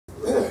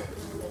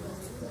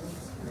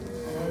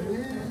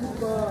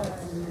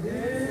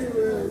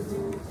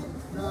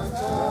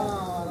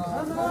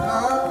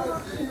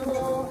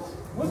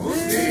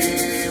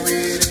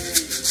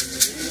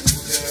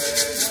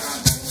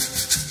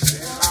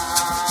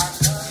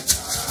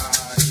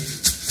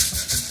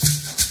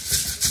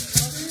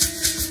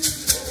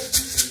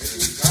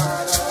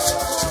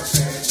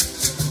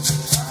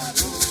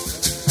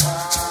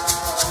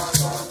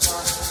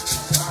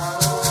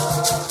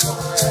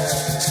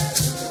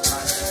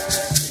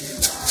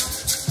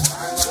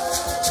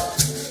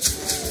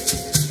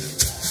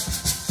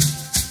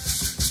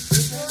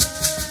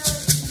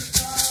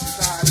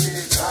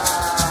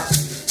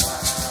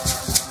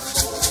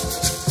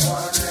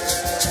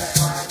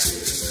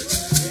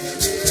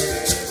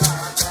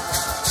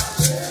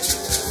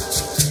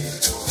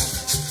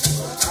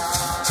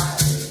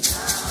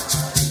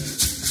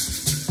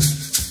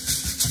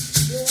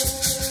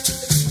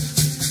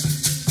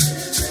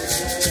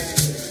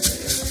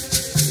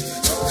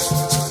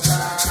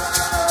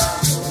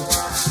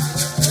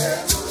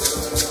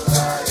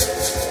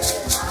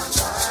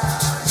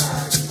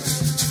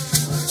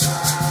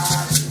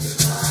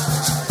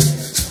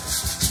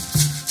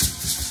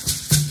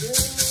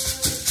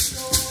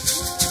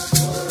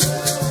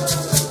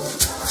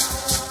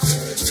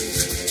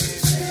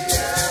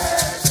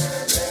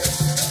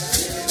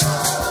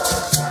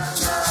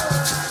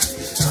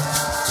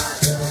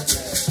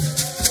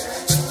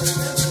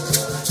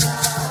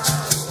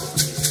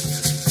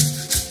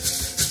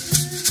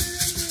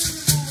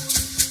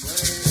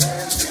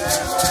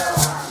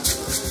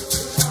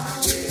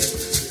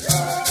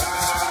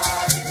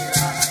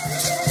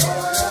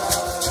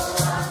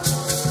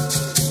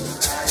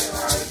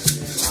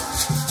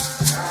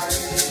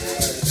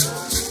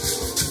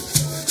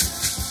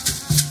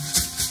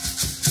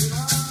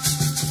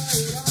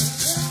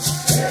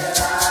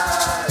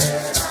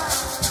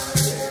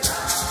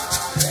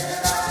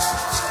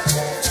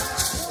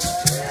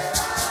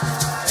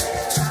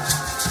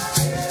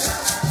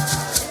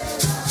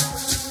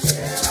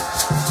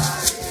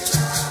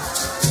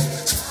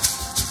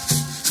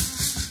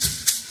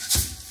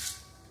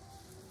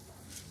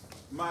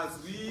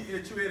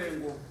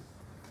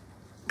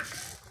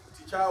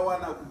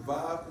tichawana kubva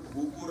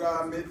kubhuku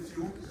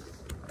raMatthew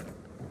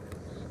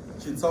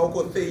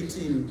chitsauko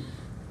 13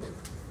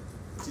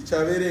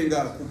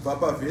 tichaverenga kubva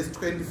pavhesi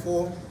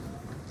 24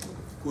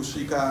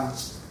 kusvika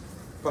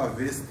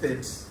pavhesi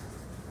 30.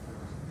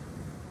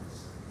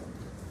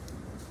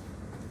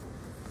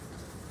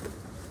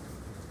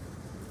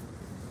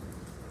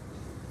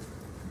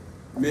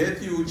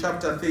 Matthew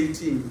chapter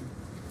 13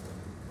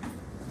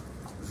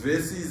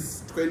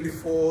 verses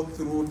 24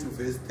 through to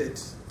verse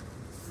 30.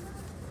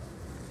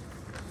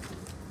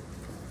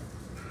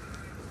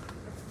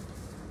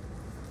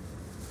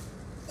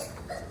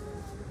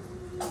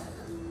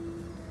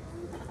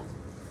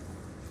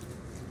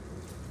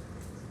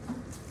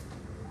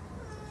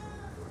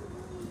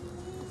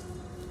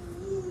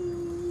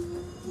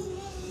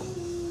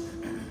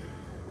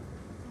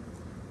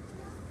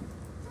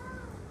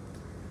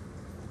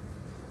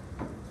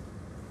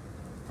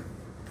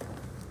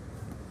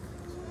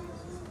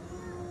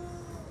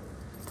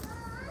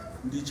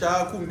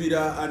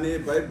 Ndichakumbira ane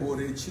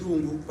bhaibhori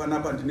rechirungu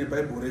panapa ndine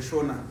bhaibhori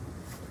reshona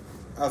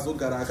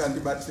azogara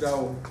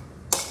akandibatirawo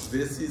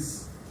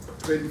verses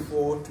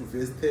 24 to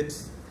verse 30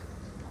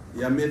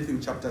 yaMatthew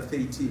chapter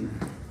 13.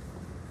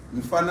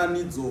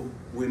 Mufananidzo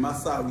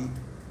wemasawi.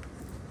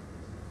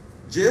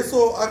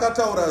 Jesu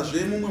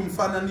akataurazve mumwe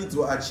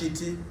mufananidzo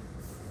achiti,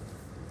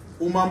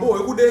 umambo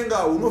hwekudenga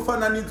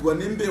hunofananidzwa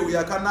nembeu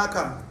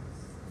yakanaka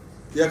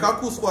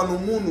yakakuswa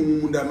nomunhu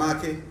mumunda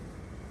make.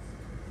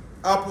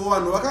 Apo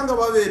vanhu vakanga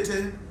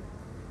vavete,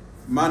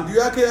 mhandu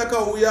yake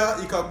yakauya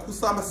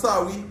ikakusa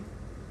masawi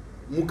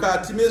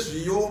mukati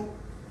mezviyo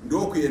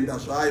ndokuenda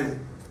zvayo.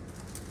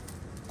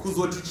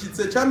 Kuzoti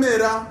chitse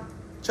chamera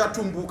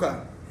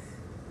chatumbuka,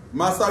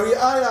 masawi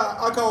aya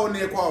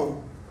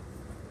akaonekwawo.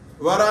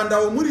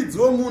 Varanda vomuridzi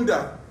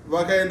womunda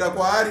vakaenda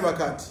kwaari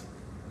vakati,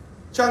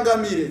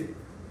 changamire,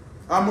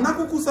 hamuna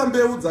kukusa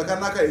mbeu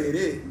dzakanaka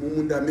here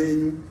mumunda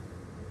menyu?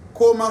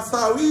 Ko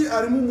masawi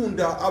ari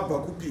mumunda abva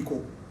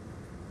kupiko?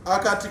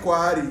 Akati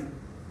kwaari,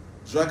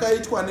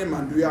 zvakaitwa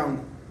nemhandu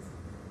yangu.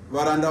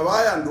 Varanda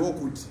vaya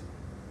ndokuti,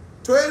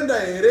 toenda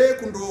here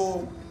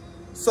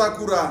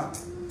kundosakura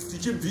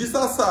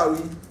tichibvisa sawi?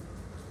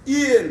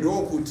 Iye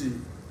ndokuti,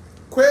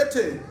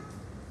 kwete,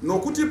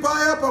 nokuti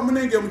paya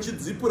pamunenge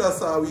muchidzipura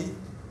sawi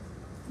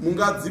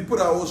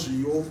mungadzipurawo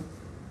zviyo.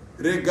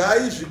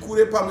 Regai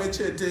zvikure pamwe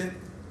chete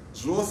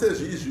zvose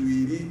zviri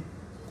zviviri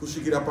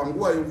kusvikira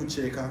panguva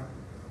yokucheka.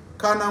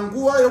 Kana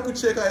nguva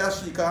yokucheka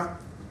yasvika,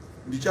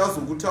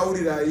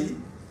 ndichazokutaurirai,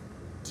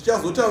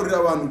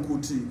 tichazotaurira vanhu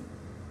kuti,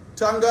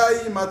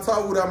 tangai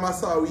matsaura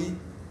masawi,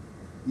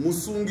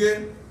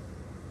 musunge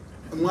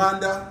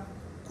mwanda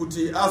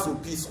kuti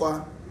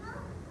azopiswa,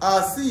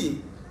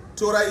 asi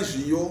torai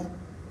zviyo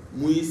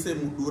muise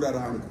mudura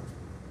rangu.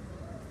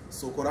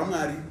 Soko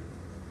raMwari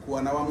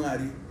kuwana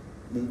waMwari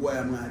munguva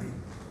yaMwari.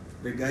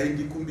 Regai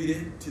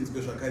ndikumbire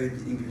tinzwe zvakare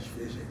English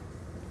version.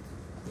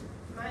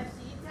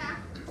 Mazita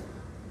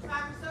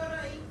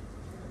pamsoroi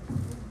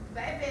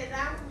Bible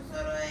rangu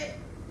soroi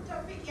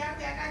topic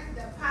yangu yakati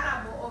the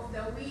parable of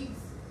the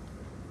weeds.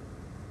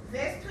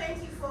 Verse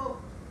 24.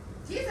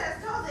 Jesus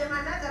told them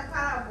another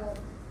parable.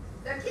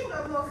 The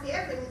kingdom of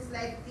heaven is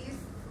like this.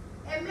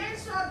 A man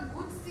sowed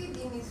good seed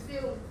in his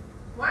field.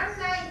 One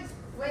night,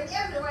 when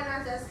everyone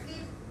was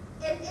asleep,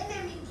 an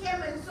enemy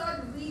came and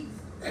sowed weeds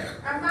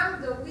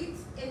among the wheat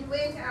and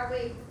went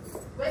away.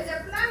 When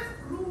the plants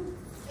grew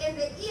and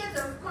the ears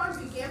of corn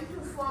began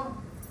to form,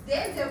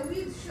 then the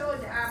weeds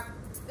showed up.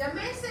 The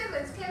man's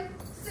servants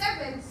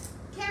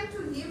came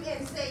to him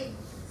and said,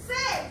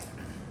 "Sir,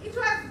 it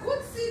was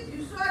good seed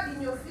you sowed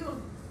in your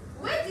field.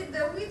 Where did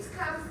the weeds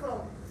come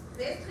from?"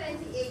 Verse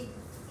 28.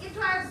 "It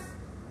was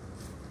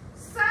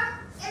some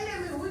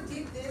enemy who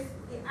did this,"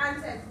 he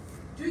answered.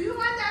 "Do you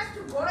want us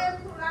to go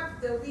and pull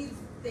up the weeds?"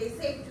 they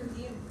said to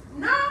him.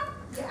 "No,"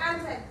 he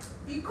answered,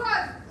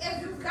 "because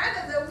as you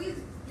gather the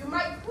weeds, you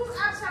might pull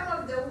up some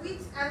of the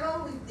wheat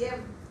along with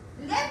them.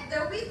 Let the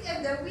wheat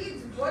and the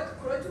weeds both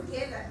grow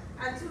together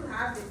until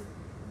harvest.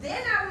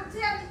 Then I will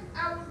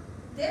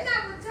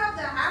tell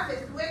the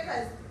harvest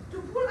workers to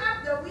pull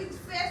up the weeds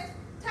first,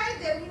 tie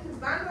them in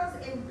bundles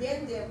and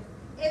burn them,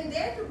 and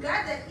then to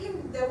gather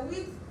in the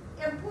weeds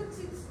and put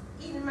it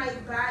in my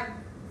barn."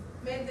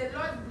 May the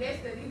Lord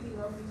bless the reading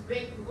of his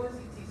word because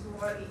it is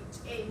worthy.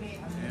 Amen.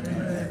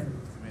 Amen.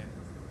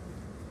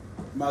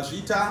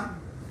 Mazvita,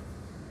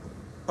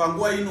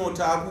 panguva ino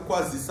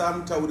taakukwazisa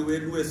mutauri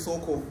wedu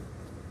wesoko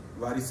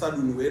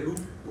varisaduni wedu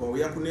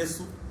wauya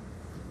kunesu.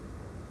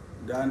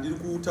 Ndandiri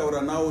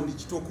kutaura nawo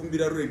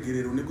ndichitokumbira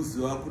ruregerero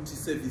nekuziva kuti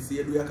sevhisi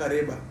yedu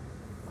yakareba.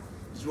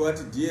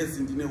 Ndichivati DS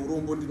ndine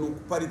urombo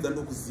ndinokuparidza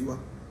ndokuziva.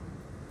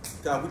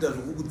 Taakuita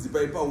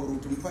zvokukudzipai pauro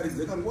kuti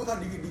muparidze kanguva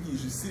kadiki-diki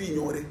zvisiri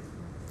nyore.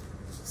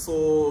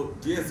 So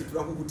DS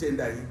toda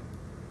kukutendai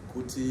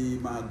kuti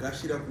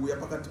magashira kuuya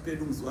pakati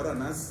pedu muzuva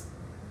ranhasi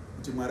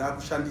kuti Mwari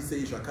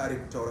akushandisei zvakare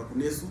kutaura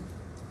kunesu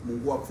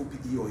munguva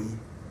pfupi iyoyi.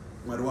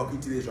 Mwari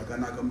wakuitirei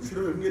zvakanaka.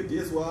 Mushure mekunge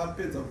DS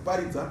wapedza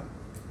kuparidza,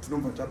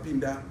 tinobva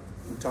tapinda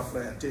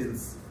mutafura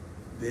yaTens,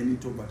 then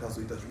tobva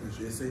tazoita zvimwe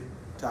zvese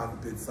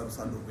taakupedzisa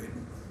rusando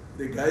rwedu.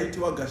 regai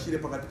tivagashire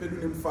pakati pedu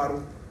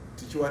nemufaro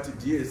tichivati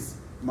DS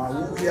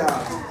mauya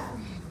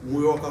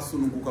mwoyo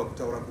wakasununguka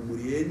kutaura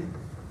kumhuri yenyu,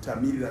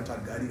 tamirira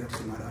tagarira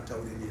kuti Mwari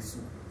ataure nesu.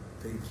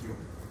 Thank you.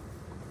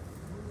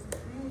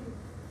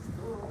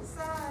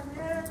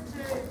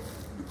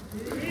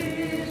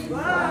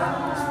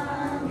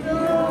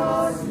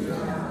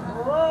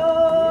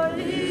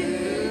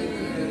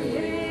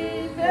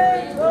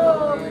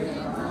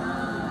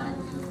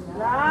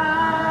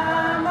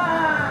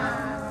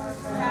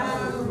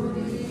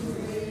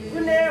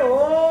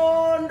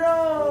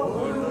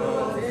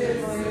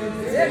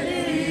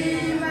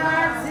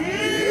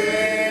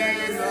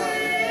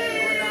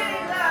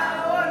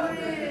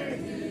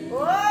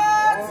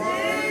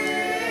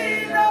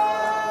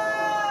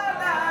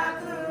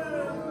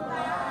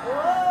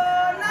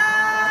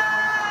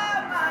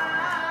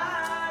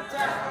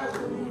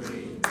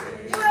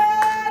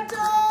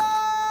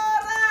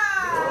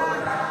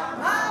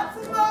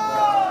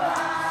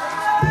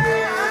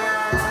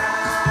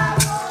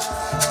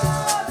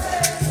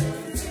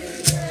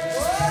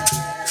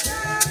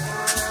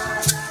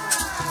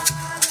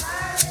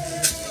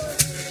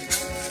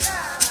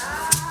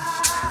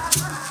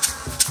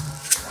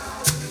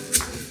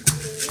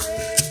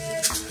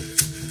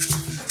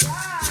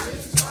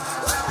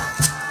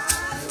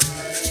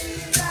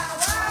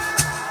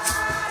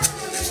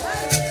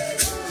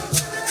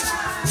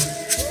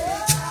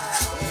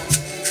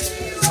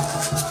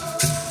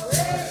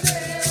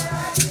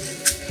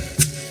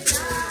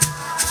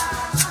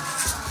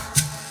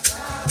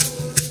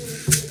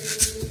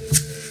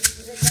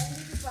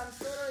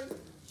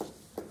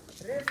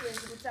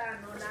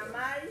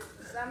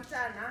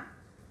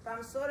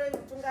 Pamusoro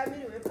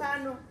mutungamiri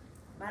wepano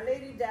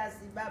maladies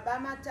baba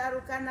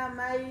Mataru kana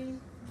mai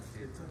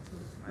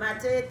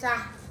Mateta.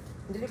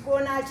 Ndiri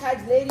kuona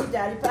charge lady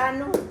ari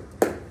pano,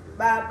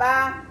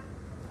 baba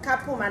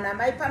Kapuma na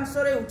mai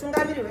pamusoro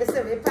mutungamiri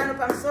wese wepano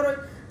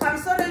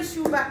pamusoro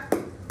Ishuba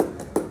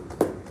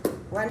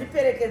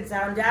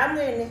wandiperekedza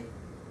ndamwene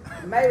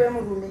mai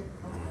wemurume.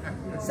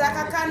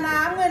 Saka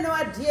kana amwene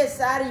wa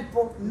DS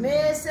aripo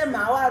mese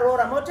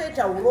mawarora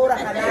motoita urora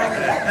kana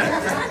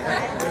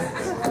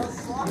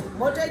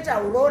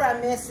motoita urora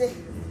mese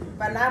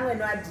pana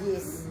amwene wa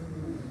DS.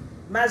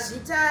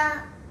 Mazvita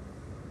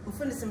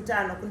mufundisi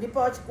Mutano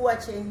kundipawo chikuwa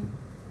chenyu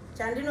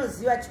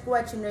chandinoziva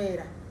chikuwa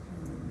chinoera.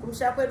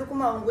 Kumusha kwedu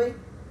kumaungwe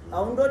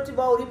haundoti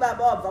uri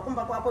baba wabva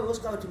kumba kwako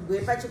wosvika kuti gwe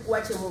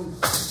pachikuwa chemunhu,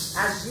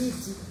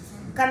 hazviti.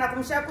 Kana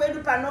kumusha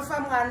kwedu panofa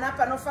mwana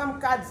panofa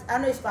mukadzi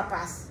anoiswa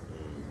pasi,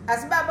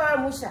 asi baba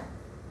vamusha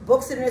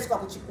bhokisi rinoiswa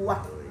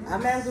kuchikuwa.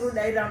 Hama yangu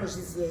rudaira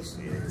unozviziva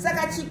izvi.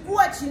 Saka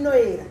chikuwa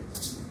chinoera.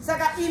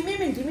 Saka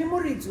imimi ndimi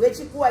muridzi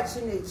wechikuwa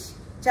chino ichi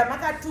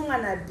chamakatumwa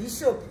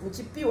nabishop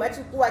muchipiwa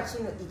chikuwa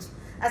chino ichi.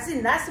 Asi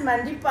nhasi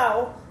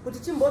mandipawo kuti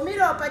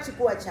chimbomirawo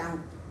pachikuwa changu.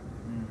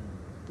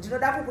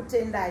 Ndinoda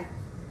kukutendai.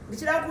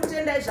 Ndichida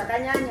kukutendai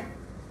zvakanyanya.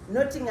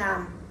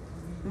 Nottingham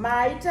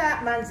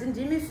maita manzi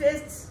ndimi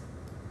first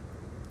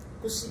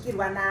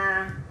kusvikirwa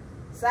na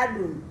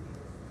Saduni.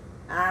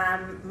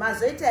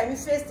 Mazoita imi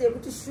first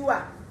yekuti sure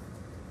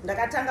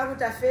ndakatanga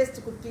kuita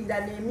first kupinda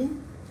nemi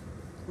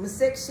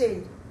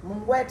musection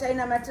munguva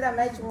yatainamatira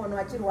mai chimwono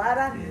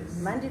achirwara.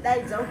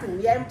 Mandidaidza kuti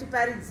uyai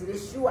mutiparidzire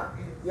sure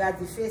you are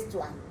the first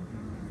one.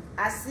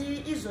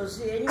 Asi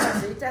izvozvi henyu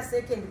mazoita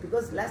second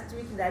because last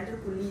week ndandiri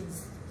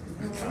kuLeeds.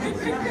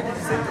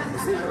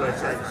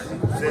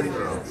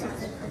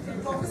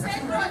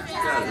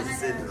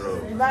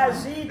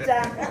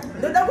 Vazvita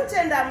ndoda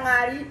kutenda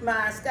Mwari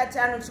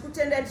masikatano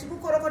ndichikutendai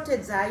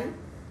ndichikukorokotedzai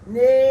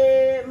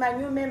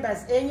nemanew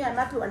members enyu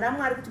amapiwa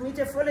naMwari kuti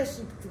muite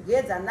fellowship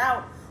together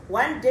now.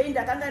 One day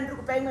ndakanga ndiri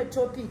kupa imwe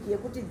topic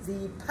yekuti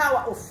the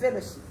power of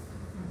fellowship.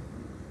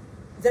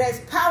 There is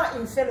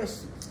power in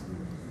fellowship.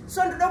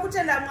 So ndoda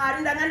kutenda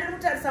Mwari ndanga ndiri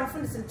kutarisa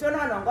mufundisi ndichiona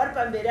vanhu vanga vari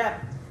pamberi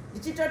apa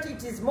ndichitoti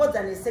it is more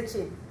than a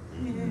section.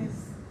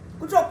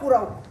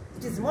 Kutokura uku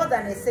it is more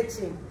than a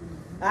section.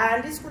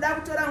 Handisi kuda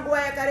kutora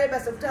nguva yakareba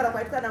sekutaura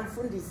kwaitwa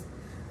namufundisi,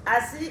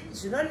 asi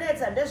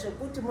zvinonetsa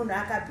ndezvekuti munhu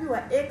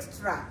akapiwa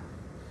extra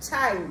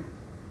time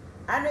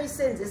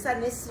anoisenzesa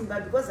nesimba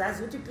because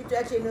hazi kuti pito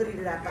yacho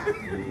inoririra pa.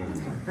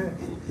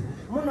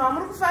 Munhu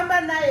wamuri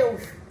kufamba naye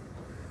uyu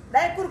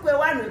dai kuri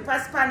kwewanhu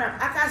wepasi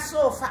panapa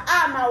akasofa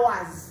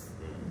amawazi,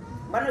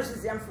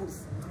 vanozviziva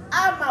mufundisi,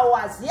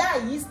 amawazi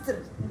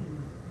yahistory.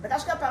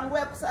 Ndakasvika panguva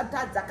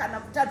yekusatadza kana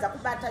kutadza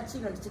kubata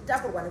chino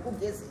ndichitakurwa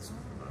nekugezeswa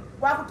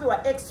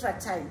kwakupiwa extra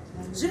time.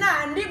 Zvino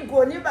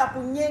handigoni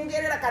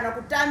kunyengerera kana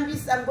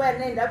kutambisa nguva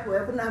yandinendapiwa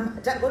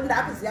yekunamata ngoti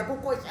ndakuziva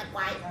kukosha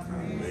kwayo.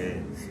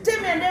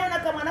 Time ndaiona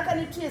kamwana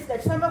kane 2 years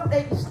kachifamba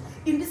kudai izvi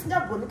ini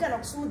ndisingagoni kana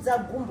kusumudza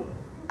gumbo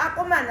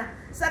akomana.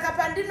 Saka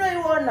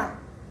pandinoiona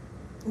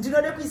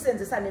ndinode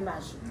kuisenzesa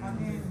nemazvo.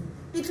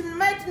 It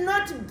might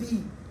not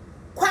be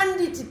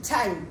quantity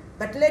time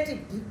but let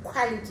it be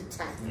quality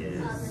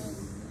time.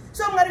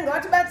 So Mwari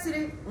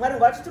ngavatibatsire, Mwari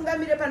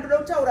ngavatitungamire pandoda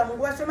kutaura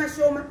munguva shoma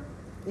shoma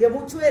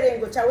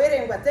yemuchiwerengo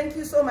chawerengwa. Thank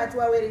you so much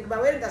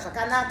vawerenga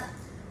zvakanaka.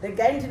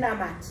 Regai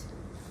ndinamati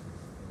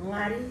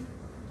Mwari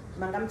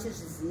manga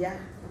muchizviziva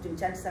kuti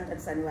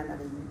muchandisanganisa nevana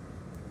venyu.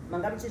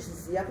 Manga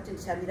muchizviziva kuti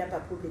ndichamira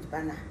papulpit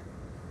panapa.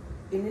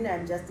 Inini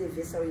I'm just a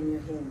vessel in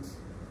your hand.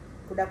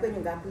 Kuda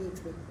kwenyu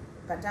ngakuitwe.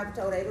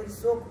 Patakutaura iro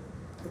risoko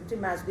kuti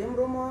mazwi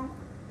emuromo wangu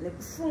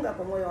nekufunga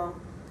kwemwoyo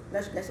wangu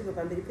ngazvigashirwe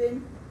pamberi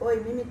penyu. O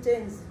imimi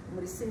tenzi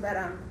muri simba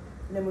rangu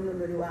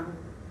nemununuri wangu.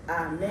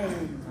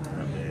 Amen.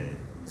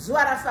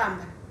 Zuva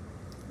rafamba.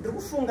 Ndiri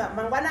kufunga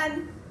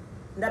mangwanani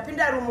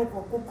ndapinda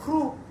rumuko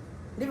kucrew.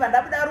 Ndibva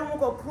ndabuda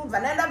rumuko crew bva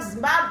ndaenda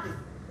kuZimbabwe.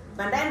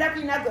 Bva ndaenda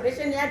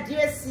kuinauguration ya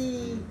DS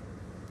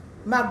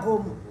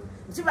Magomo.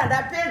 Ndichibva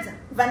ndapedza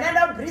bva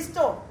ndaenda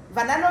kuBristol.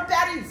 Bva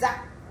ndanoparidza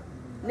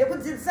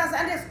nekudzidzisa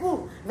Sunday school.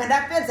 Bva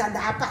ndapedza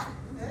ndapa.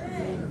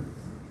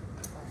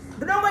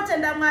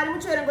 Ndinongotenda Mwari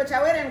muchiverengo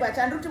chawerengwa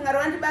chandiri kuti Mwari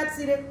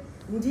wandibatsire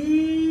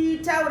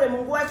nditaure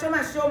munguva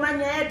shoma shoma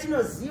nyaya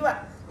yatinoziva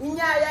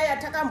inyaya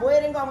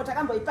yatakamboerenga vamwe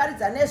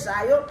takamboiparidza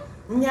nezvayo.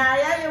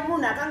 Nyaya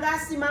yemunhu akanga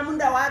asima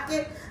munda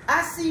wake,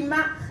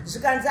 asima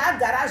zvikanzi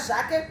agara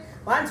zvake.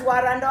 Vanzi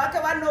varanda wake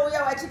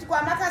vanouya vachiti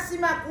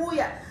kwamakasima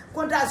kuya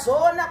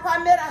kondazoona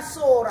kwamera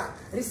sora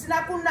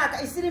risina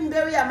kunaka isiri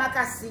mbeu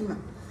yamakasima.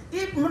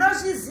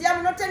 Munozviziva,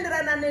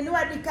 munotenderana neni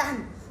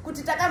wadikani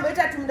kuti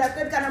takamboita tuminda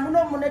twedu kana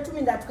mune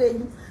tuminda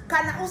twenyu.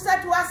 Kana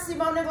usati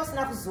wasima unenge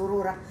usina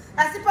kuzorora,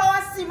 asi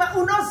pawasima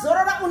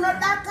unozorora,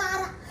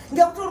 unodakara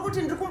ngekuti uri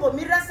kuti ndiri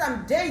kumbomirira some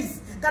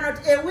days kana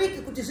kuti a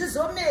week kuti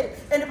zvizomere,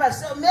 ende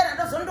pazvizomera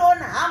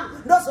ndozondoona hangu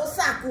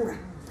ndozosakura.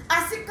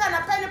 Asi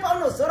kana paine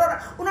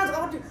paunozorora unonzwa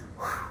kuti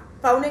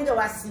paunenge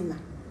wasima.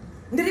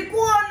 Ndiri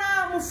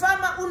kuona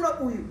mufama uno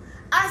uyu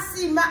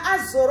asima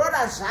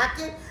azorora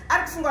zvake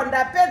ari kufunga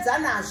ndapedza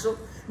nazvo.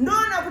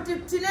 Ndoona kuti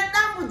tine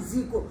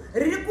dambudziko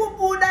riri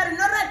kubuda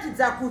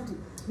rinoratidza kuti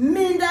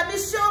minda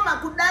mishoma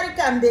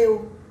kudarika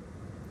mbeu.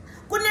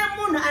 Kune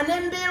munhu ane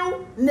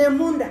mbeu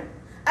nemunda,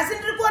 asi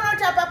ndiri kuona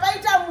kuti apa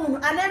paita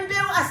munhu ane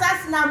mbeu asi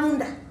asina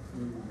munda.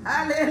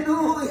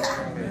 Haleluya.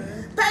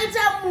 Paita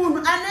munhu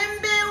ane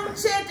mbeu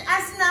chete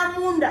asina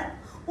munda.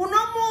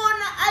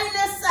 Unomuona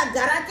aine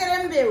saga rake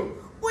rembeu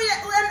uye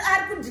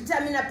ari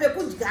kudetermina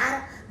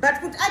pekudyara, but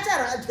kuti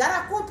achadyara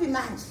kupi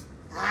manje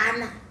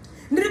hana.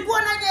 Ndiri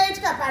kuona nyaya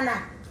itika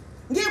panapa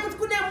ngeyekuti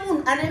kune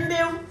munhu ane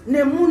mbeu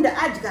nemunda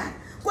adyara,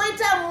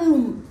 koita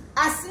munhu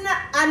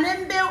ane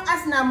mbeu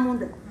asina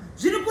munda.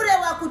 Zviri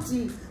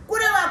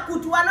kureva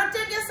kuti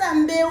wanotengesa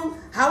mbeu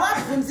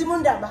hawabvunzi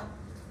munda ba.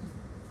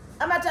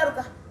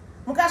 Amataruka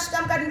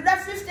mukasvika mukati ndoda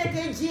 50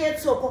 kg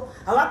yetsoko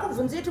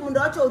hawakubvunzi kuti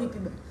munda wacho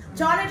uripiba.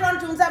 Chawanoita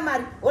vanotiunza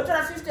mari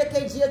wotora 50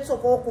 kg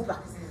yetsoko wokupa.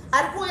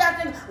 Ari kuuya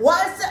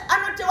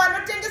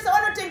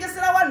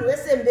wanotengesera vanhu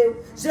vese mbeu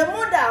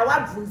zvemunda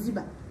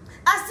hawabvunziba.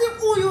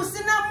 Asi uyu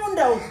usina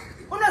munda uyu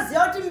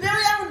unoziva kuti mbeu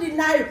yangu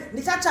ndinayo,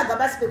 ndichatsvaga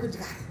basi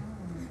pekudyara.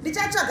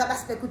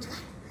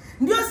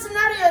 Ndiyo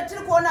scenario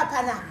yatiri kuona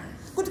panapa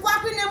kuti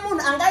kwakuine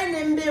munhu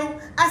angaine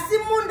mbeu asi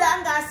munda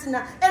anga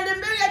asina, ende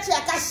mbeu yacho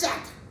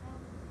yakashata.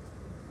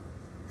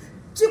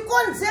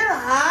 Chikonzero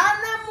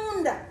haana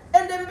munda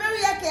ende mbeu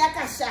yake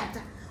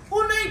yakashata.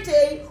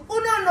 Unoitei?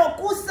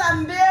 Unonokusa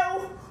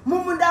mbeu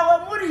mumunda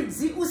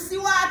wemuridzi usi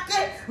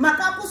wake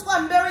makakuswa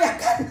mbeu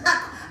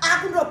yakanaka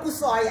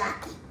akundokusawo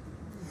yake.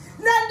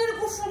 Ndiri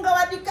kufunga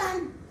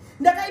wadikani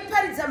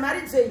ndakaiparidza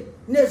mari dzei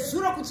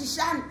nezuro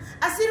kuchishana,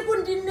 asi iri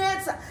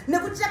kundinetsa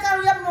nekuti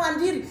takauya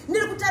mwandiri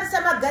ndiri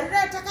kutarisa magariro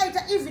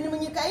atakaita even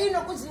munyika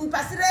ino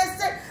pasi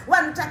rese.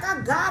 Vanhu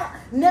takagara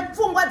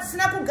nepfungwa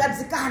dzisina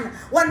kugadzikana,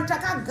 vanhu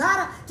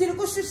takagara tiri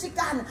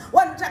kushushikana,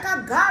 vanhu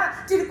takagara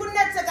tiri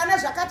kunetseka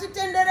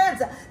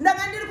nezvakatitenderedza.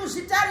 Ndanga ndiri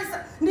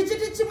kuzvitarisa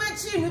ndichiti chimwe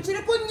chinhu chiri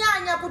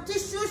kunyanya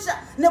kutishusha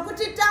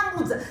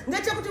nekutitambudza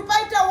ngechekuti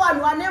paita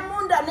vanhu vane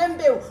munda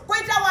nembeu,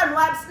 koita vanhu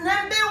vane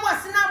mbeu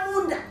vasina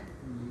munda.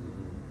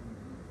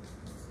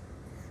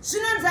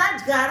 Zvinonzi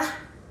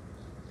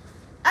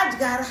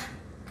adyara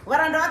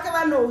varanda vake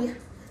vanouya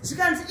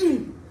zvikanzi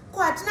imi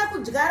ko hatina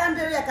kudyara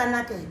mbeu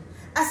yakanaka here,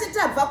 asi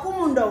tabva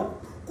kumunda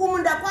uku,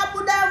 kumunda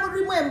kwabuda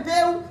rimwe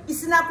mbeu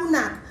isina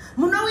kunaka.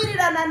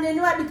 Munowirirana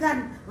neni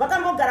wadikani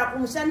vakambogara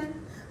kumushandi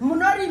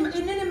munorima.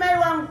 Inini mai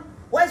wangu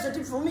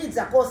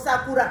waizotibvumidza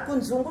kosakura,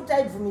 kunzungu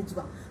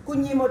taibvumidzwa,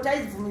 kunyimo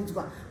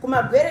taibvumidzwa,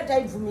 kumagwere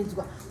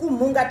taibvumidzwa,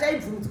 kumhunga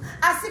taibvumidzwa,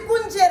 asi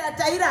kunjera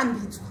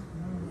tairambidzwa.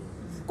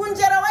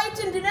 Kunjera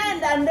waiti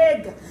ndinoenda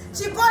ndega.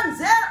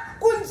 Chikonzero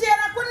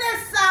kunjera kune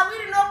sawi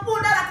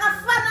rinobuda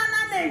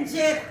rakafanana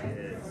nenjera.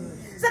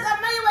 Saka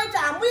mai waiti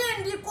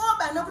hamuendi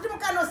koba nekuti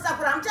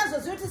mukanosakura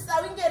muchazoziva kuti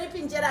sawi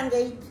ngeripi njera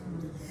ngeipi.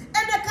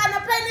 Ende kana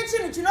paine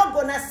chinhu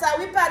chinogona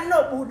sawi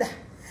parinobuda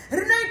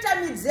rinoita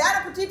midzi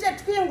yaro kuti ite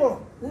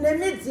twingo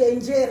nemidzi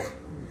yenjera.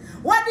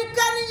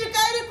 Wadikani nyika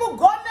iri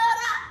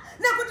kugomera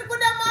nekuti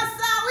kune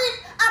masawi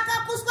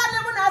akakuswa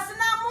nemunhu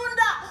asina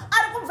munda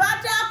ari kubva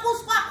ati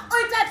akuswa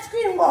oita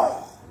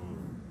twingo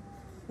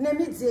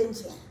nemidzi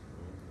yenjera.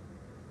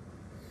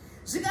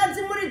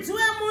 Zvikanzi muridzi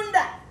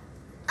wemunda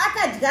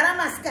akadyara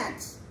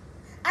masikati,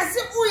 asi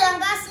uyu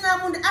anga asina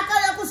munda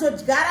akauya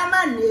kuzodyara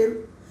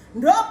manheru.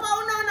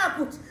 Ndopaunoona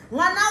kuti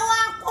mwana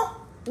wako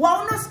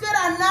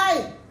waunoswera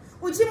naye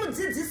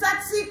uchimudzidzisa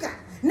tsika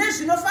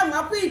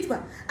nezvinofanirwa kuitwa,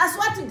 asi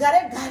wati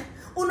gare gare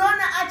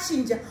unoona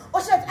achinja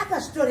oshati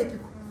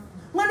akazvitorepiko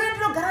mwana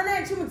ndinogara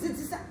naye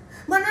chimudzidzisa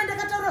mwana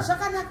ndakataura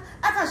zvakanaka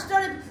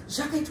akazvitorepi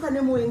zvakaitwa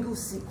nemuwengi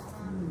usiku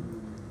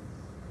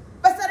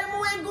basa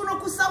remuwengi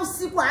unokusa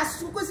usiku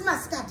hasi kukusi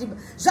masikati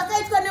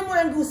zvakaitwa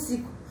nemuwengi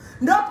usiku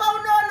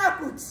ndopaunoona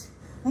kuti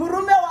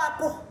murume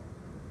wako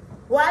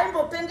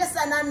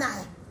waimbopengesana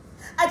naye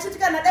achiti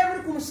kana dai muri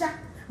kumusha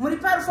muri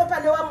parufo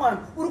pane vamwe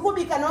vanhu uri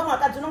kubika nevamwe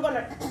vakadzi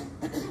unongona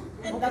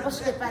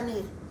ungangosvike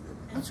paneri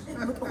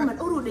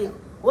urudei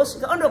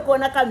wosvika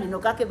ondokuona kamhino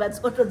kake badzi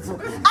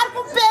otodzoka ari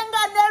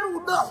kupenga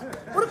nerudo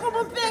uri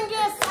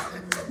kumupengesa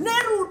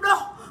nerudo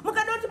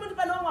mukada kuti muri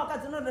pane vamwe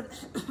vakadzi unonona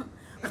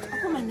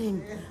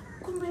akumaneni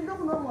kumbe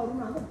ndokunomwe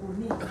varume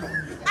amugoni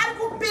ari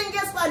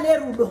kupengeswa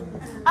nerudo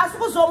asi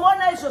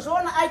kuzomuona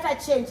izvozvoona aita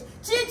change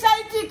chii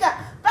chaitika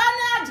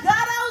pane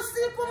adyara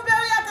usiku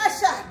mbeu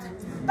yakashata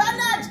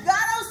pane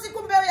adyara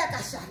usiku mbeu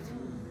yakashata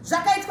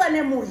zvakaitwa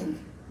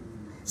nemuwengi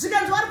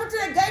zvikanzi vari kuti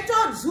regai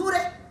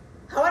todzure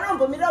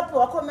havanombomira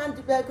upiwa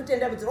komandi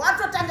kutenda kudzura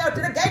watotanga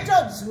kuti regai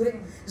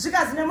todzure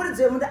zvikazi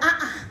nemuridzi wemunda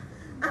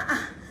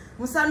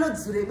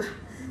musanodzureba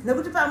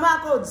nekuti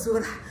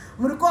pamakodzura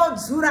muri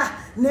kodzura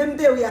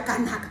nembeu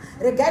yakanaka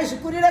regai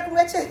zvikurire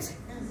kumwe chete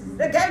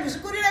regai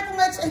zvikurire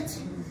kumwe chete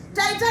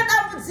taita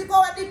dambudziko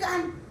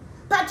wadikani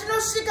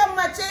patinosvika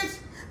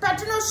mumachechi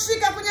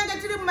patinosvika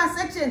kunyange tiri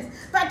mumasections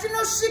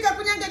patinosvika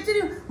kunyange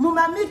tiri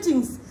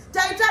mumameetings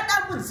taita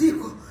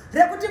dambudziko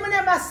rekuti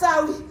mune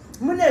masawi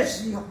mune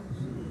zviyo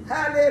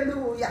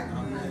haleluya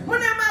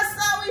mune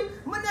masawi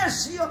mune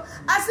zviyo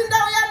asi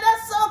ndauya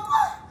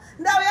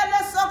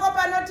nesoko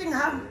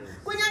paNottingham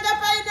kunyange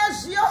paine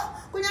zviyo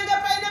kunyange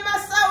paine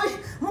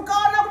masawi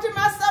mukaona kuti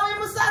masawi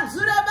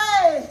musadzure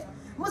bae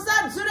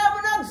musadzure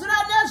munodzura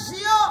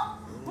nezviyo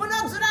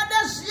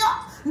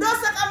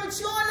ndosaka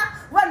muchiona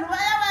vanhu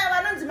vaya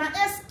vanonzi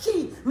maSK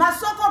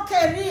masoko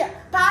career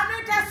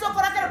paanoita soko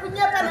rake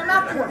rekunyepa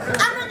nemakuwa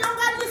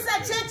anonyonganisa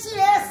chechi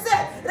yese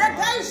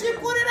regai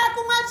zvikurire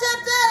kumwe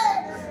chete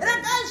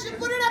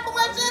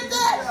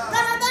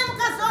kana dai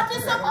mukazoti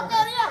soko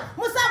career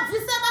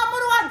musabvise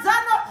mamuri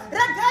wadzano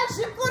regai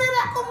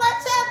zvikurire kumwe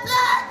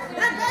chete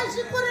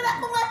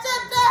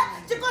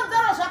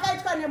chikonzero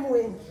zvakaitwa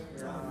nemuwengi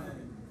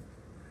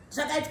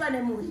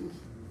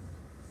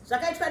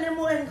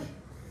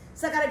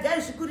saka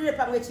regai zvikurire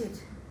pamwe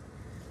chete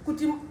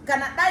kuti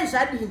kana dai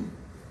zvadini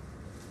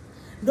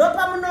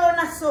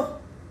ndopamunoona so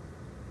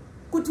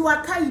kuti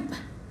wakaipa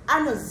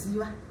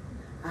anoziva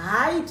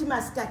haaiti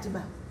masikati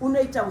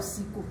unoita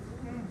usiku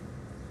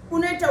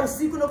nokuti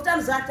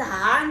anoziva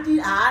kuti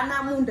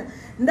haana munda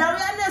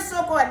ndauya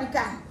nesoko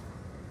wadikani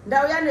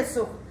ndauya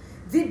nesoko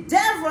the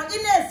devil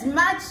in as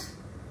much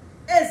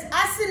as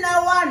asina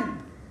one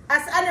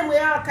asi ane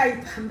mweya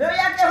wakaipa mbeu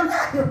yake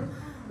unayo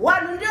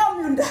wanhu ndio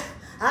munda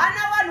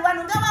haana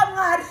vanhu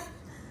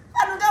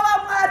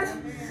ngava mwari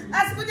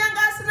asi kunyange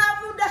asina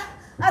munda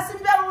asi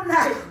mbeu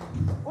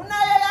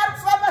unayo yari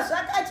kufamba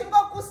zvake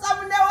achingokusa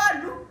mune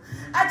vanhu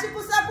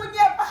achikusa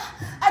kunyepa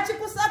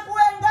achikusa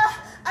kuenga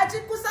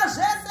achikusa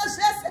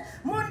zvese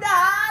munda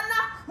haana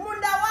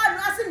munda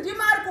vanhu asi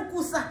ndima ari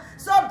kukusa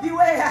so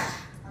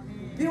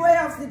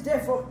beware of the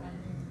devil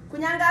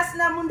kunyange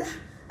asina munda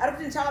ari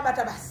kuti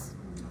ndichavabata basi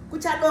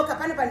kuchadoka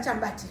pane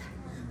panichambatira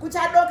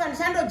kuchadoka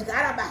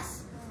ndichandodyara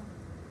basi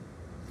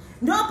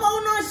ndopo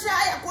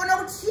unoshaya kuona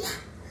kuti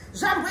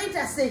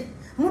zvamboita sei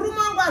murume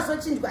wangu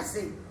azochinjwa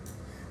sei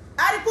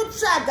ari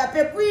kutsvaga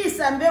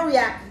pekuisa mbeu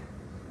yake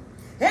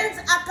hence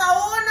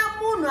akaona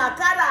munhu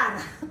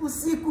akarara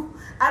usiku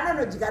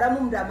anonodyara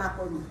mumunda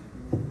makonyu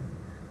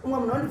umwe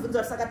munhu ondibvunza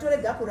kuti saka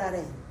torega kurara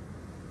here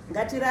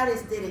ngatirare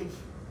stereki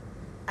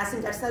asi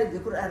ngatisarege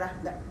kurara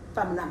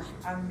pamunamati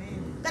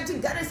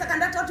ngatigare saka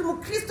ndati kuti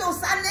mukristu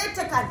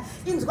usanete kani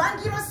inzwa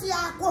ngirosi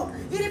yako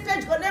iri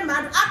pedyo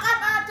nemhando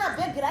akabata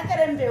bhegi rake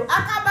rembeu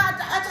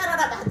akabata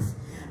acharara badzi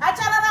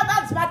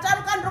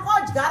mataruka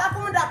ndikodyara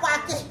kumunda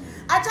kwake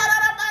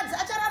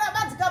acharara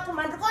badzi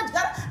kapuma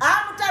ndikodyara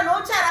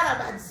mutanho ucharara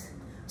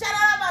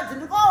badzi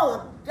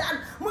ndikodyara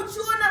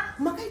muchiona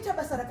makaita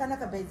basa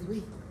rakanaka by the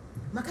way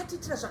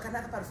makatiitira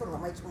zvakanaka paruforo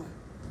rwamaichimwana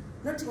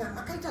notinga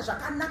makaita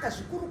zvakanaka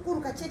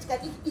zvikurukuru kachechi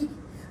kadiki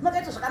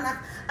makaita zvakanaka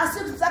asi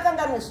kuti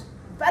tisakanganwezvo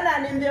pane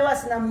ane mbeu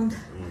asina munda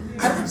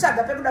ari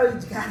kutsvaga pekuda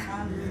kuidyara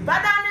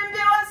pane ane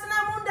mbeu asina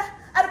munda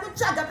ari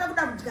kutsvaga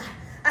pekuda kudyara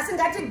asi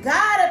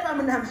ngatigare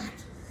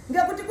pamunamato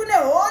ngekuti kune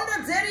hondo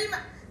dzerima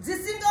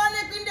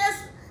dzisingaonekwi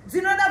ndesu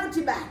dzinoda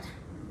kutibata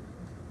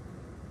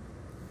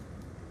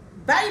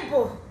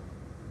bhaibheri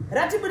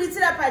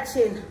ratibuditsira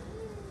pachena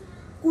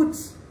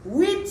kuti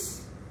wheat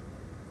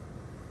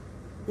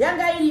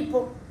yanga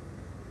iripo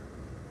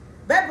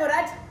bhaibheri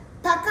rati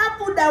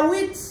pakabuda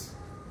wheat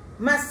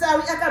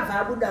masawi akabva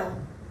abudawo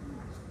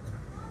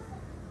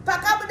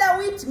pakabuda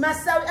wheat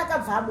masawi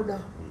akabva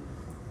abudawo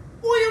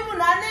uyu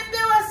munhu ane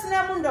mbeu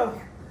asina munda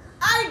uyu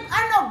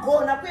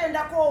anogona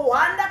kuenda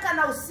kohwanda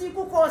kana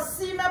usiku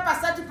kosima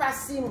pasati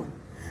pasimwa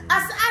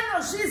asi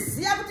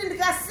anozviziva kuti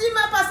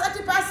ndikasima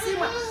pasati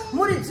pasimwa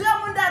muridzi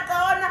wemunda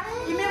akaona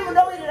imi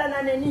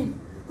munowirirana nenini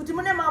kuti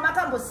mune mama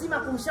makambosima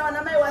kumusha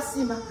wana mai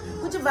wasima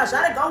kuti bva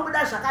zvarega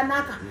kubuda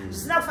zvakanaka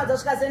zvisina kufadza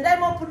svikazi endai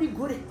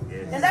mopidigure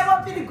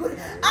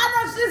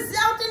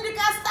anozviziva kuti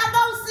ndikasanga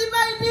usima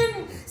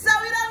inini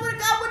sawira muri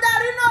kabuda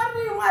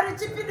rinorimwa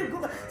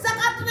richipidigurwa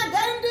saka ati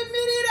regai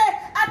ndimirire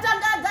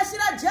atanga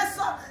agashira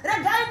Jesu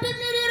regai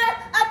ndimirire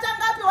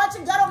atanga apiwa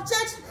chigaro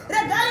kuchechi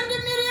regai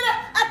ndimirire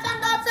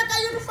atanga apfeka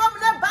uniform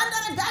nebhanda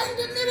regai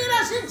ndimirire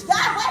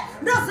zvidyarwe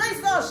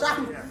ndozoisawo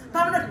zvangu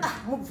pamunoti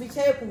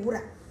mubvicha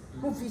yekuhura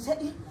mubvicha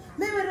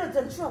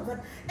meverodza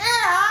ndichivabvana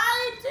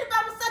haiti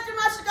pamusati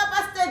masvika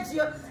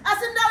pastajiyo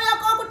asi ndauya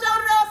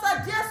kwakutaurirawo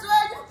sajesu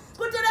wenyu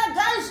kuti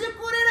regai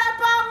zvikurire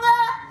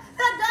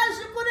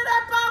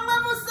pamwe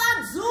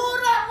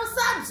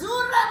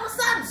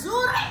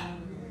musadzure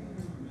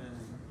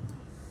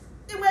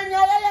imwe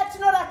nyaya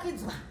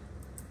yatinorakidzwa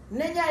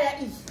nenyaya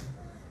iyi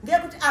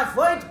ngekuti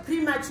avoid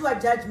premature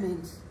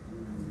judgment.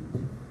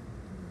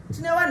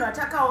 Tine vanhu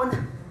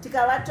vatakaona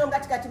tikavatonga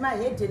tikati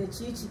mahedheni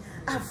chichi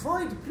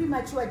avoid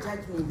premature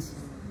judgment.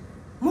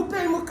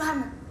 Mupei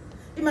mukana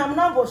ima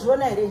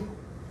munombozviona here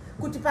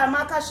kuti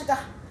pamakasvika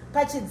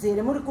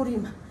pachidzere muri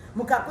kurima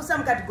mukakusa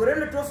mukati gore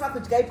rinotofa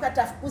kudya ipwa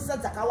tafukusa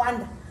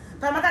dzakawanda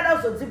pamakada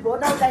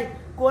kuzodzibhoda kudai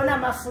kuona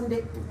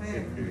mafunde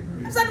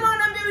musati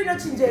maona mbeu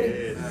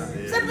inochinjere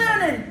musati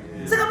maoneri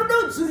saka muda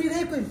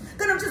udzurirei kwenu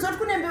kana muchizoti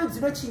kune mbeu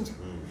dzinochinja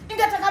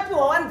inge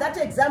takapiwa one that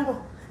example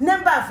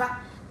nembavha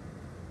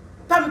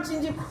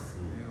pamuchinjiko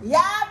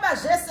yaba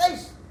zvese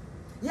izvi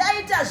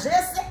yaita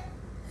zvese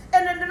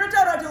ende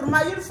ndinotaura kuti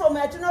mauniform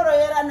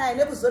yatinoroyera naye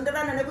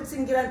nekuzonderana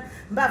nekutsingirana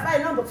mbavha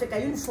inombopfeka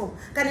uniform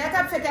kana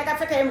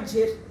yakapfeka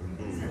yemujeri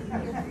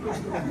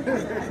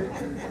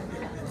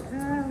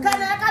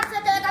kana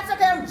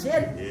yakapfeka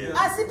yemujeri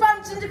asi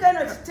pamuchinjiko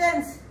inoti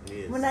tenzi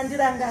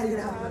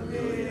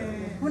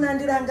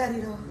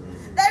munandirangarirawo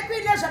dai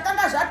kuine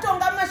zvakanga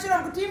zvatonga mumashure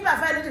kuti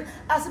imbavha inoti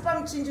asi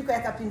pamuchinjiko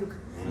yakapinduka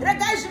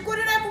regai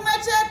zvikurire kumwe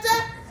chete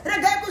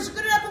regai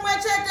kuzvikurira kumwe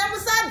chete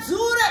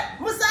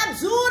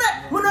musadzure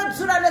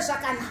munodzura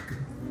nezvakanaka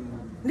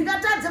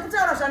ndikatadze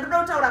kutaura zvandoda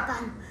kutaura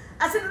pano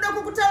asi ndoda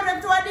kukutaurira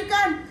kuti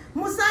wadikani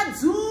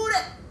musadzure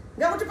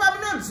ngekuti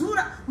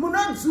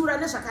munodzura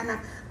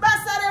nezvakanaka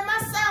basa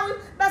remasawi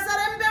basa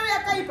rembeu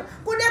yakaipa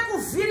kude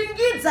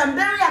kuvhiringidza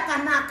mbeu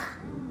yakanaka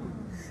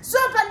so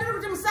pandiri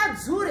kuti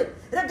musadzure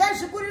regai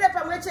zvikurire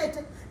pamwe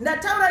chete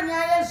ndataura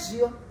nyaya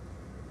yezviyo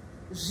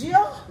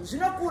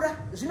zvinokura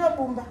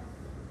zvinobumba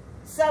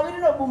sawi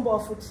rinobumbawo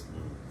futi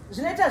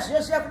zvinoita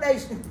zviyo zviya kudai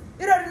zvino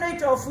iro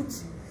rinoitawo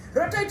futi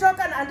rotoitawo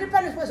kana handiri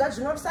pane zvimwe zvacho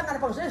zvinokusangana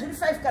pamwe zviri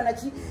 5 kana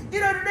chii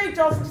iro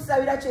rinoitawo futi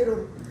sawi racho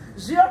iroro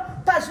zviyo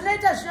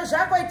pazvinoita zviyo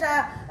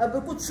zvakoita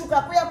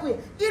kutsvuka kuya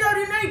iro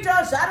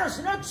rinoitawo zvaro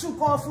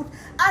zvinotsvukawo futi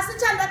asi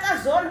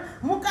chandakazoona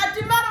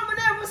mukati maro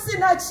mune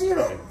musina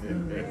chiro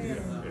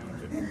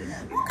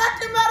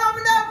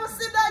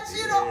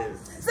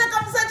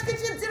saka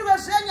musatyichidzirwe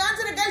zvenyu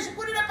hanzi regai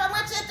zvikurire pamwe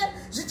chete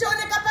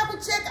zvichioneka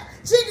pakucheka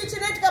chini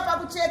chinoitika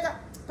pakucheka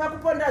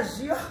pakuponda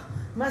zviyo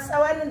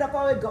masawa anoenda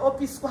kwawega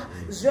opiswa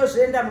zviyo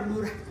zvoenda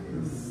mudura.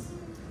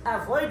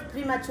 Avoid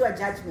premature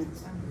judgment.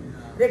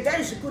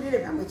 Regai zvikurire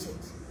pamwe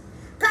chete.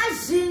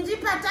 Kazhinji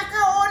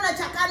patakaona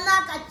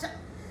chakanaka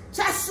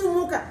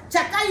chasumuka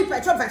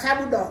chakaipa chobva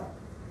chabudawo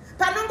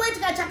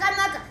panongoitika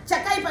chakanaka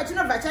chakaipa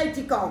chinobva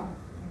chaitikawo.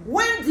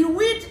 When the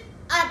wheat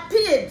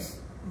appeared,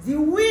 the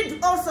weed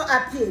also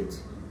appeared.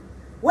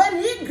 When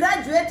he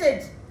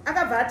graduated,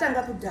 akabva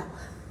atanga kudhawa.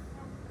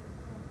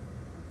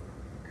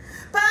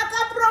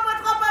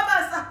 Paakapromotwa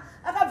pabasa,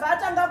 akabva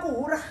atanga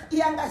kuhura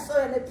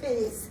iyangasoya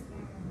nepesi.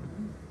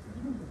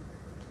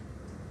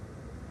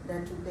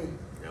 Ndatupe.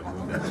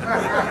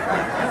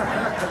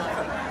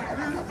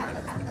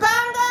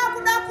 Panga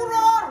kuda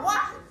kuroorwa,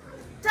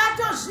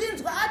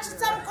 tatozvinzwa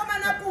achitsa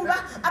mukomana kumba,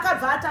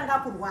 akabva atanga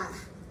kurwara.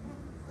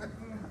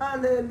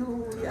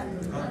 Hallelujah.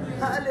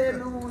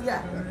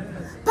 Hallelujah.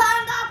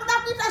 Panga kuda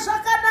kuita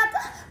zvakanaka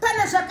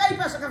pane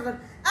zvakaipa zvakavana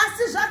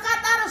asi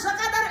zvakadaro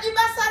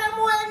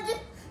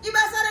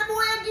ibasa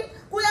remuwengi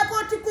kuya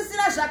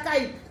kotikusira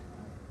zvakaipa.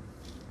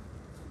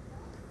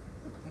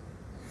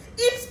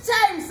 Each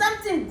time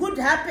something good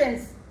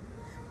happens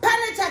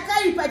pane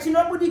chakaipa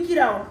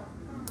chinobudikirawo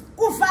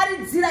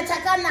kuvharidzira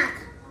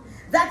chakanaka.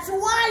 That's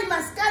why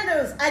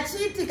mascandals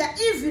achiitika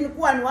even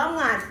kuvanhu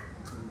vaMwari.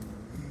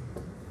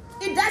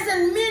 It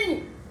doesn't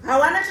mean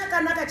hawana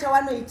chakanaka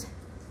chawanoita.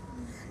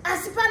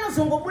 Asi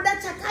panozongobuda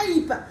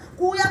chakaipa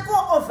kuuya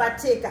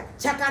ko-overtake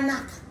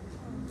chakanaka.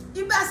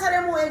 Ibasa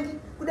remuwengi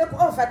kude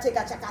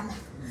ku-overtake chakanaka.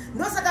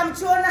 Ndosaka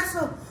muchiona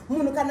so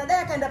munhu kana dai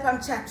akaenda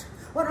pamuchato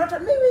vanoti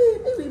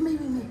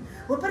miwi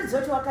waparidza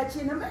kuti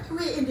wakachena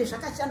miwi ende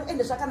zvakashanda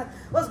ende zvakanaka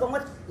wozwa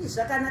ngoti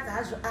zvakanaka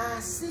hazvo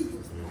asi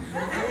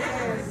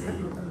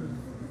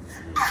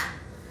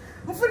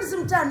mufundisi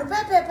mutano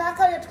pepepa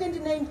akauya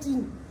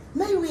 2019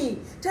 maiwe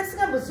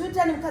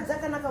tatisingamboziwitani mukadzi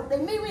akanaka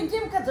kudai maiwe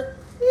ndiye mukadzi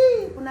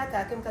kunaka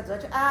ake mukadzi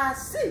wacho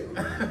asi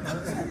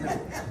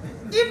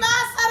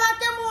ibasa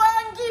rake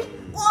muwengi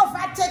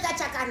kuovateka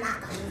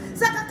chakanaka.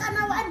 Saka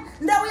kana wani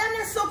ndauya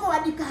nesoko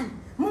wadikani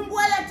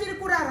munguva yatiri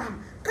kurarama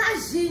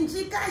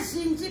kazhinji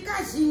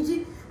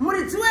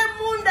muridzi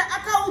wemunda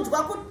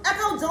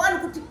akaudza vanhu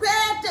kuti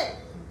kwete,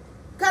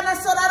 kana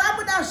sora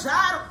rabuda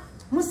zvaro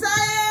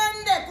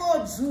musaende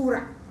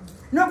kodzura,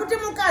 nokuti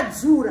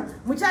mukadzura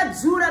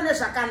muchadzura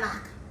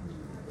nezvakanaka.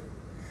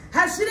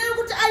 Hazvirevi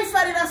kuti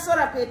aifarira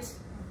sora kwete,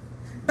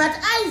 but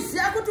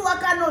aiziva kuti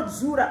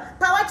wakanodzura,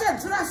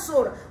 pawachadzura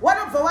sora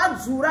wanobva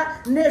wadzura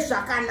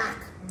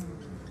nezvakanaka,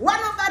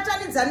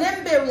 wanobatanidza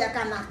nembeu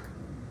yakanaka.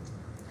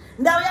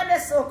 Ndauya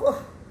nesoko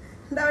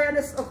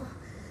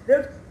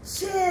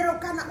chero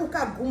kana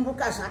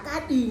ukagumbuka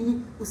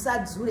zvakadini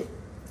usadzure.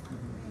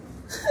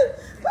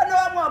 Pane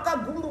vamwe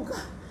wakagumbuka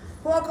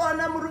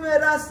wakaona murume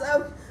rasa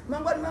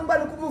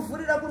mangwani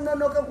kumuvhurira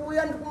kunonoka,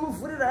 kuuya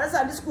ndikumuvhurira rasa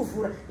handisi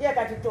kuvhura, iye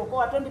akati toko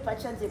watondipa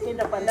chanze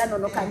kuenda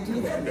kwandanonoka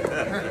ndiri.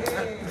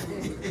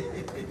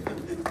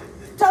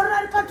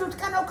 Taurari patoti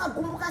kana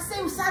ukagumbuka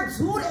sei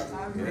usadzure,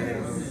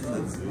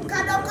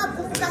 kana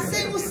ukagumbuka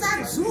sei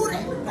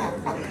usadzure.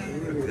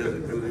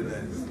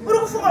 Uri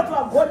kufunga kuti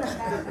wagona,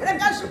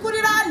 rega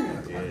zvikurirani,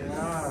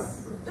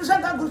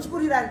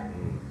 zvagaguzvikurirani.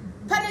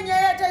 Pane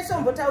nyaya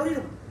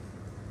yataisombotauriwa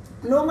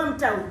nomwe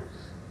mutauri,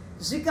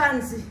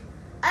 zvikanzi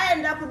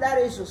aenda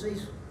kudaro izvozvo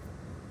izvo,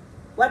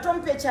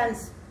 watomupe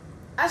chanzi,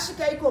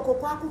 asvika ikoko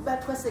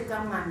kwakubatwa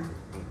sekamwana,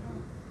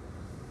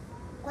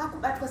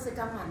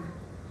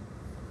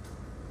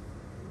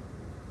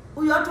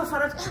 uyo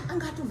atofara kuti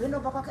anga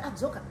atombenopa kwake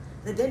adzoka,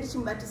 regai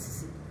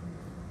ndichimubatisisi.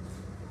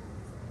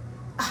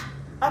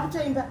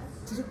 Akutoimba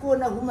tiri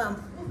kuona umambo,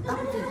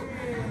 akutoimba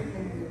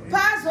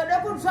paazode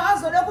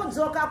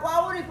kudzoka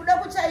kwauri kuda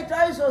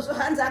kuchaita izvozvo,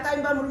 hanzi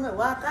akaimba murume,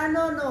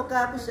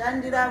 wakanonoka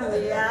kushandira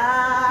mweya,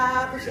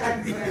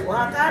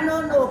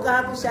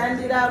 wakanonoka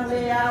kushandira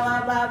mweya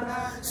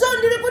wababa. So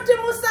ndiri kuti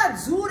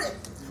musadzure.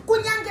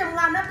 Kunyange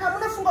mwana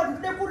pamunofunga kuti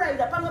ndode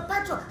kurayira, pamwe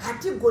pacho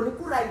hatigoni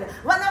kurayira.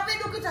 Vana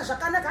vedu kuita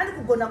zvakanaka handi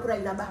kugona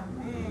kurayira baba,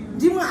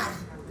 ndiMwari.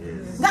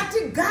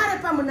 Ngatigare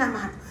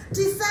pamunamato,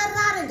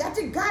 tisarare,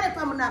 ngatigare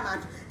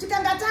pamunamato.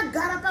 Tikanga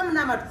tagara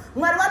pamunamato,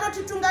 Mwari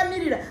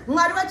vanotitungamirira,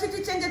 Mwari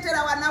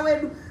vachitichengetera vana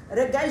vedu.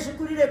 Regai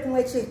zvikurire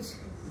kumwe chete,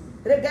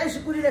 regai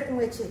zvikurire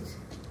kumwe chete,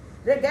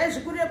 regai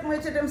zvikurire kumwe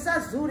chete,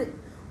 musazure.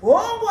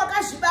 Hongu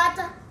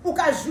wakazvibata,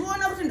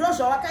 ukazviona kuti ndo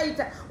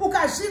zvawakaita,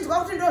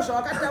 ukazvinzwa kuti ndo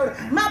zvawakataura,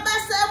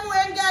 mabasa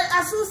emuenge,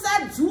 asi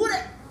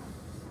usadzure.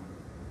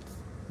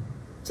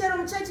 Chero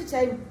muchechi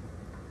chaimo,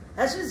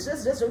 hazvizi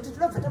zvese kuti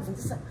tinobva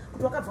tabvunzisa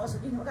kuti wakabva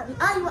wazodini, wakadini.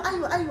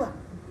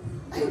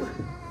 Aiwa,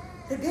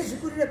 regai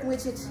zvikurire kumwe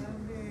chete,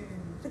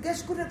 regai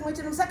zvikurire kumwe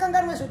chete.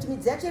 Musakanganwe zvekuti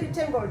midzi yacho iri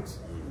tangled,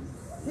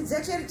 midzi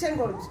yacho iri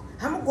tangled,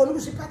 hamugoni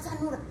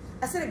kuzvipatsanura,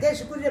 asi regai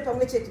zvikurire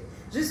pamwe chete,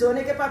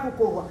 zvizooneke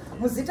pakukohwa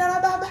muzita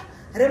raBaba,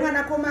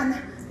 remwanakomana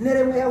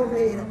neremweya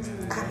unoyera.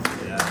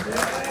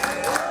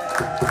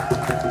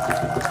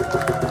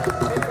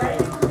 Regai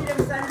zvikurire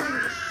musandini,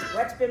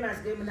 watipe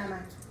mazwi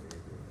emunamato.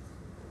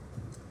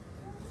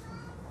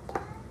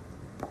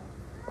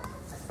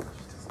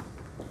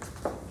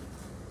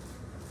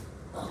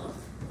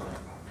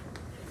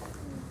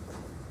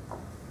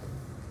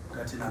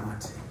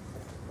 Ngatinamate.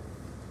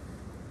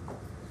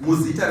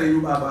 Muzita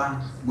renyu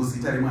Baba,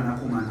 muzita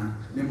remwanakomana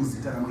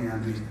nemuzita ramweya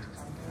unoyera.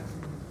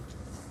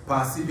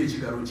 Pasi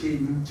pechigaro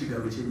chenyu,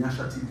 chigaro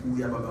chenyasha tiri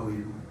kuuya Baba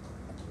wedu.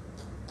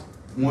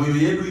 Mwoyo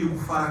yedu iri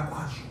kufara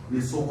kwazvo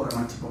nesoko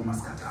ramatipa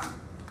mumasikati ano.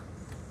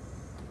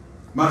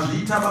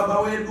 Mazviita Baba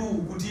wedu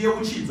kuti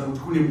yeuchidza kuti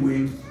kune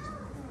muwengi.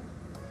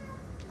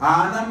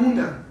 Haana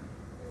munda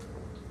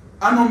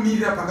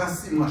anomirira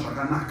pakasimwa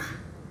zvakanaka.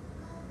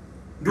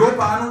 Ndo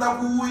paanoda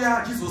kuuya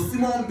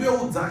achizosimawo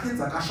mbeu dzake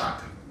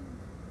dzakashata.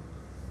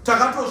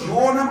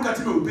 Takatozviona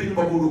mukati meupenyu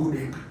mabodo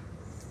kudenga.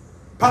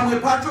 Pamwe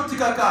pacho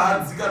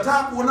tikakahadzika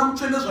taakuona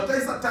mutsvene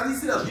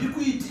zvataisatarisira zviri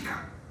kuitika.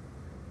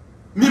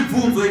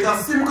 Mibvunzo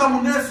ikasimuka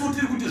munesu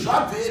tiri kuti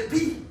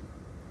zvabvepi.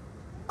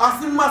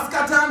 Asi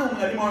mumasikati ano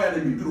Mwari mauya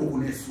nemhinduro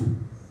kunesu.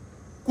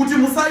 Kuti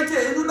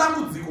musaite henyu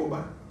dambudziko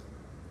ba.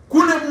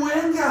 Kune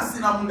muenge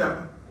asina munda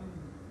ba.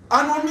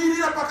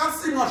 Anomirira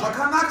pakasimwa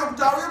zvakanaka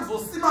kuti auye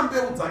kuzosima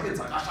mbeu dzake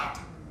dzakashata.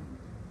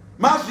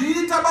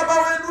 Mazviita Baba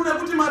wedu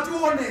nekuti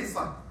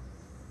mationesa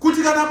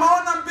kuti kana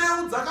maona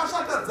mbeu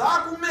dzakashata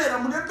dzakumera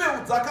mune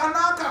mbeu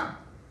dzakanaka,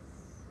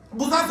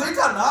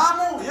 musazoita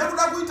nhamo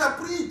yekuda kuita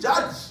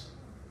prejudge.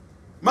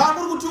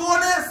 Mamuri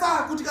kutionesa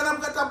kuti kana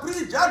mukaita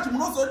prejudge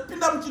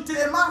munozopinda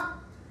muchitema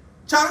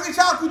change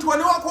chakuitwa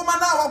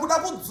newakomana wakuda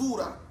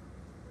kudzura.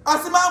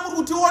 Asi mamuri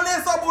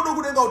kutionesa bodo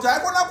kudenga kuti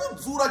haikona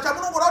kudzura,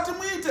 chamunongora kuti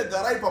muite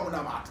garai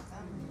pamunamato.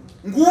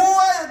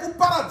 Nguva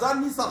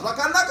yekuparadzanisa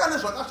zvakanaka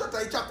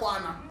nezvakashata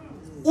ichakwana.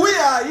 Uye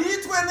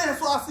haitwe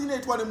nesu asi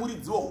inoitwa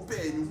nemuridzi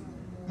weupenyu.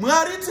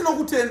 Mwari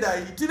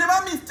tinokutendai, tine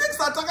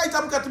mistakes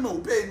atakaita mukati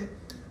meupenyu.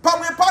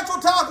 Pamwe pacho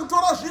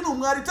taakutora zvinhu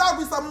Mwari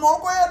taakuisa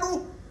mumaoko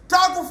edu,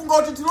 taakufunga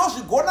kuti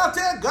tinozvigona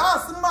tega,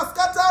 asi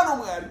mumasikati ano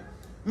Mwari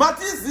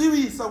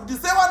matizivisa kuti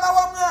sevana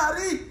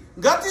vaMwari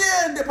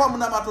ngatiende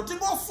pamunamato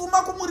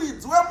tingosuma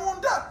kumuridzi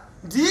wemunda.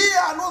 Ndiye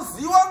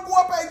anoziva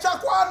nguva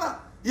paichakwana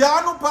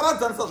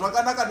yaanoparadzanisa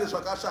zvakanaka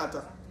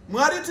nezvakashata.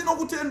 Mwari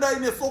tinokutendai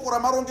nesoko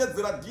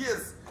ramarongedzera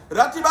DS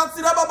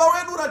ratibatsira baba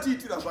wedu,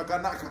 ratiitira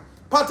zvakanaka.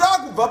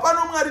 Patakubva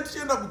pano Mwari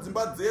tichienda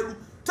kudzimba dzedu,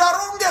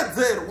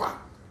 tarongedzerwa,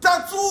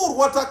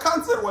 tatsurwa,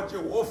 takanzerwa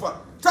Jehovha,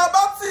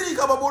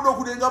 tabatsirika babodo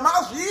kudenga.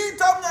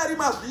 Mazviita Mwari,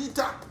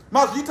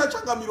 mazviita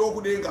changamiro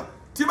kudenga.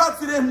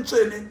 Tibatsire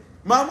mutsvene.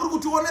 Mamuri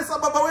kutionesa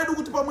baba wedu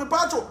kuti pamwe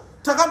pacho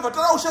takabva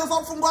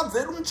taraushandisa pfungwa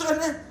dzedu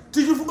mutsvene,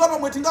 tichifunga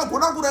pamwe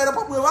tingagona kurayira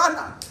pamwe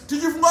vana,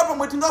 tichifunga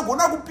pamwe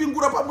tingagona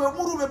kupingura pamwe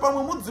murume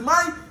pamwe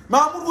mudzimai.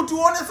 Mamuri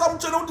kutionesa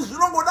mutsvene kuti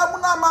zvinongoda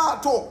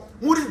munamato.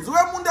 Muridzi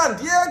wemunda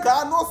ndiye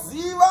ega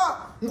anoziva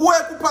nguva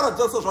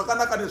yekuparadzasa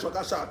zvakanaka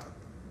nezvakashata.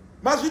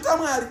 Mazviita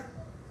Mwari.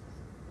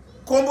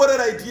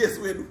 Komborerai DS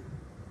wedu.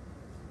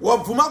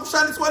 Wabvuma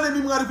kushandiswa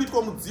nemi Mwari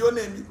kuitwa mudziyo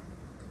nemi.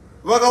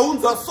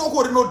 Vakaunza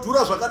soko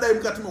rinodhura zvakadai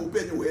mukati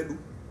meupenyu hwedu.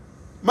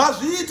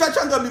 Mazviita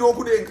changamiro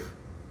kudenga.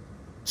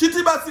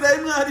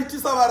 Chitibatsirai Mwari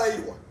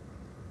tisavarayirwa.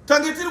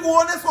 Tange tiri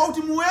kuoneswa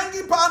kuti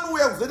muvengi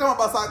paanouya kuzoita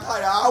mabasa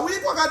akaya hauyi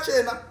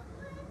kwakachena,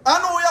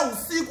 anouya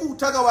usiku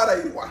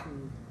takavarayirwa.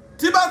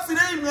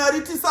 Tibatsirei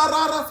Mwari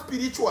tisarara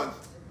spiritually.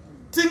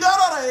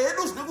 Tingarara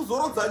hedu zvine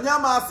kuzorodza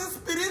nyama, asi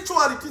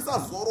spiritually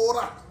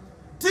tisazorora.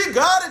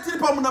 Tigare tiri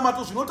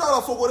pamunamato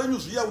zvinotaura soko renyu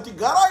zviya kuti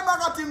garai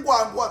makati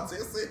ngwangwa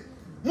dzese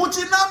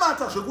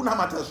muchinamata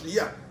zvekunamata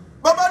zviya.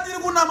 Baba, tiri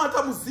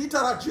kunamata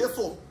muzita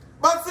raJesu.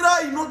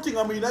 Batsirai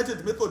Nottingham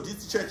United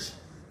Methodist Church.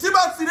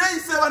 Tibatsirei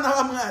sevana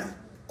vaMwari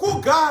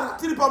kugara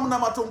tiri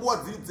pamunamato nguva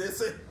dziri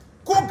dzese,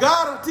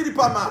 kugara tiri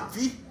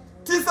pamabvi,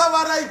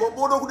 tisavarayirwa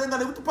bodo kudenga,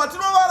 nekuti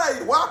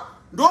patinovarayirwa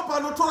ndo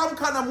panotora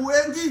mukana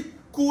muvengi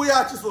kuuya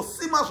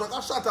achizosima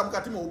zvakashata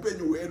mukati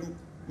meupenyu hwedu.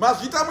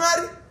 Mazviita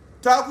Mwari.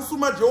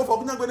 Takusuma Jehovha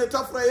kunyangwe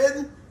netafura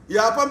yenyu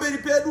yapamberi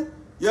pedu,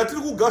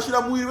 yatiri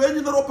kugashira muviri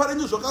wenyu neropa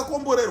renyu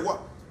zvakakomborerwa.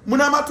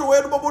 Munamato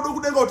wedu babodo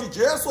kudenga kuti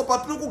Jesu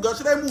patiri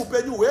kugashirai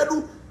muupenyu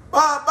hwedu,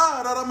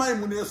 Baba, raramai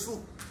munesu.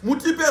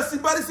 Mutipe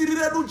simba risiri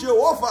redu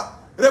Jehovha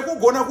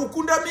rekugona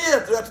kukunda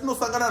miedzo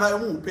yatinosangana nayo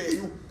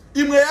muupenyu.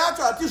 Imwe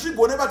yacho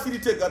hatizvigone vatiri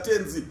tega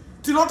tenzi.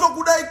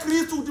 Tinotokudai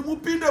Kristu kuti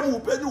mupinde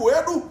muupenyu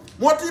hwedu,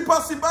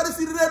 motipa simba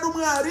risiri redu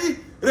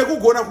Mwari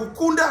rekugona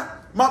kukunda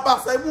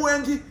mabasa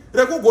emuvengi,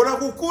 rekugona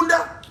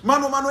kukunda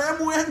manomano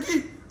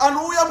emuvengi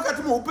anouya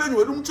mukati meupenyu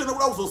hwedu mutsvene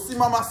kuda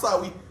kuzosima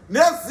masawi.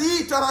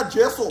 Nezita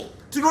raJesu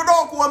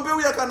tinodawo kuva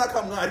mbeu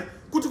yakanaka Mwari,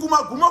 kuti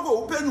kumaguma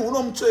kweupenyu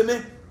huno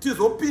mutsvene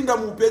tizopinda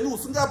muupenyu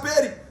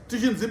husingaperi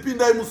tichinzi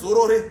pindai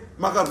muzorore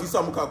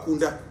makarwisa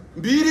mukakunda.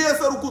 Mbiri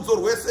yese rukudzo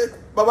rwese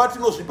Baba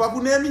tinozvipa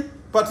kunemi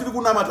patiri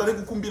kunamata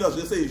nekukumbira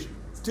zvese izvi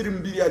tiri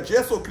mumbiri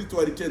yaJesu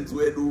Kristu ari tenzi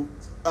wedu.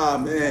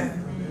 Amen.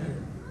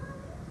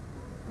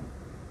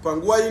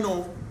 Panguva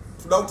ino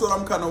toda kutora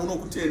mukana uno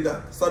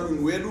kutenda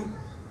saduni wedu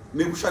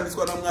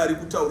nekushandiswa naMwari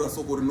kutaura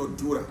soko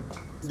rinodhura.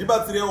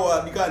 Ndibatsirewo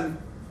adikani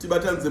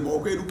tibatanidze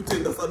maoko edu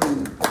kutenda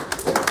saduni.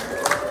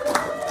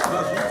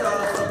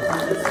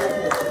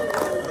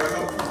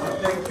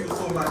 Thank you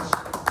so much.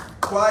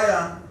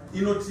 Choir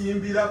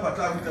inotiimbira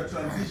patakuita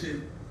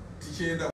transition tichienda